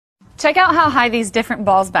Check out how high these different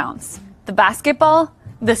balls bounce. The basketball,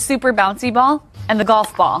 the super bouncy ball, and the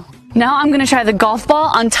golf ball. Now I'm gonna try the golf ball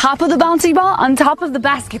on top of the bouncy ball on top of the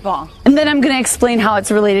basketball. And then I'm gonna explain how it's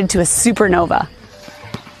related to a supernova.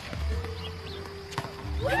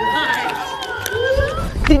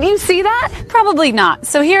 Did you see that? Probably not.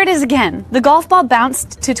 So here it is again. The golf ball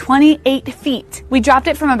bounced to 28 feet. We dropped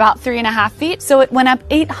it from about 3.5 feet, so it went up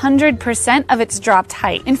 800% of its dropped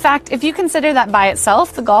height. In fact, if you consider that by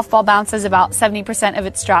itself, the golf ball bounces about 70% of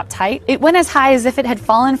its dropped height. It went as high as if it had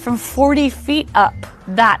fallen from 40 feet up.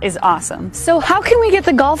 That is awesome. So how can we get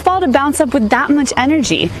the golf ball to bounce up with that much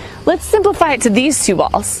energy? Let's simplify it to these two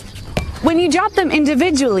balls. When you drop them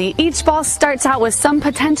individually, each ball starts out with some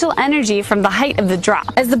potential energy from the height of the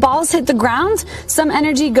drop. As the balls hit the ground, some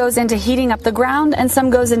energy goes into heating up the ground and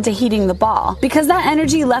some goes into heating the ball. Because that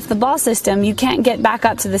energy left the ball system, you can't get back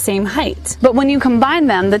up to the same height. But when you combine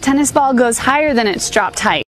them, the tennis ball goes higher than its dropped height.